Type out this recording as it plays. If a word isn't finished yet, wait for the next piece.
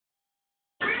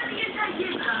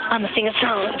I'm gonna sing a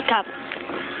song. Stop.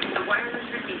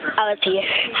 I'll see you.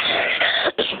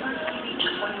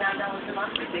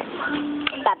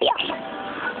 Stop, yeah.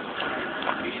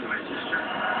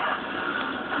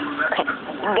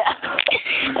 Okay.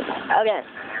 Okay.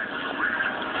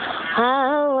 I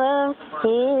was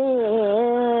here.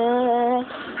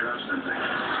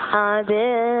 I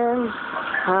did.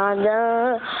 I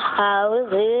know. I was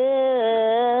here.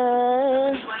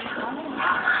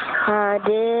 I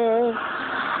did.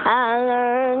 I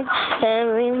learned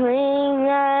everything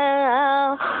that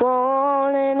I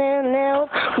wanted, and it was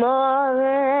more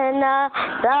than I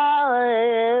thought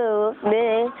it would be.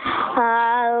 I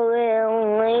will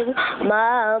leave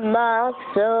my mark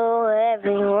so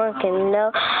everyone can know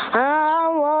I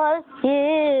was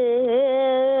here.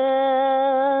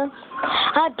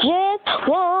 I just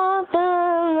want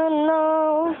them to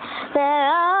know that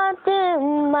I did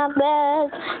my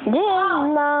best, did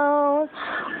my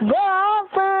brought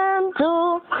them to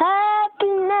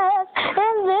happiness,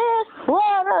 and this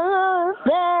what I look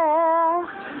there,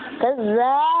 'cause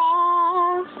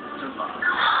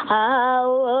I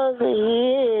was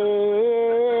here.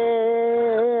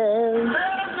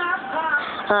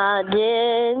 I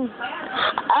did.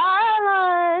 I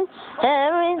learned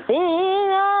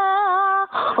everything I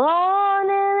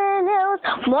wanted, and it was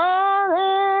more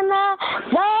than I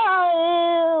thought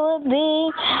it would be.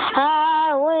 I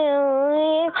will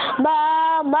leave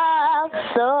my mark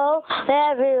so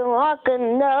everyone can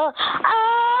know I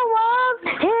was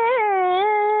here.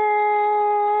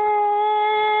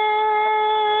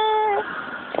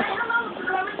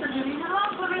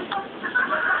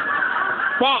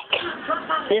 Next,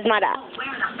 this is my dog.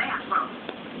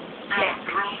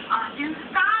 In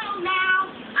style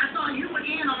now. I saw you were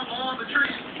in on all the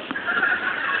trends.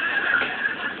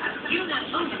 You not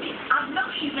losing me. I know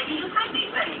she's making you say these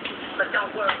things. But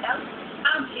don't worry, Ellen.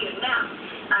 I'm here now.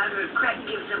 I heard crack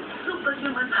gives them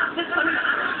superhuman powers. This one is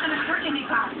going to hurt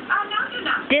anybody. I know you're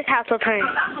not. This house will turn.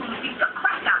 I'm going to beat the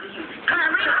crack out of you.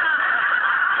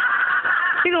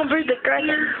 You're going to breathe the crack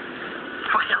out.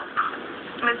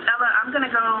 Miss Ella, I'm going to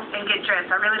go and get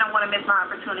dressed. I really don't want to miss my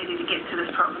opportunity to get to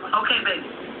this program. Okay, baby.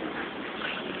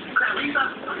 Clarissa,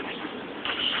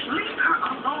 leave her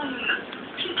alone.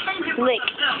 She came here for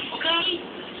herself, okay?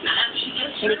 Now, after she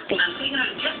gets dressed, I'm taking her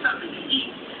to get something to eat.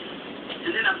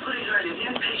 And then I'm putting her in an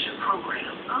inpatient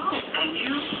program. Oh. And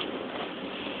you're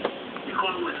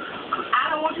going with her. Because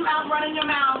I don't want you out running your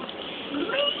mouth. Me?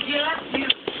 Yes, you.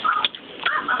 Oh,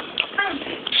 I'm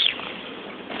offended.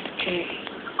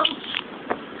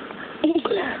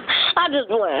 I just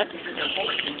went. See,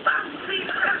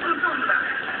 that's what I'm talking about.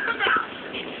 Sit down.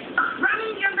 Run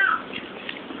in your mouth.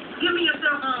 Give me your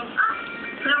cell phone.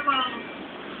 Cell phone.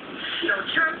 No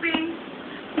chirping.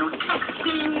 No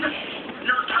texting.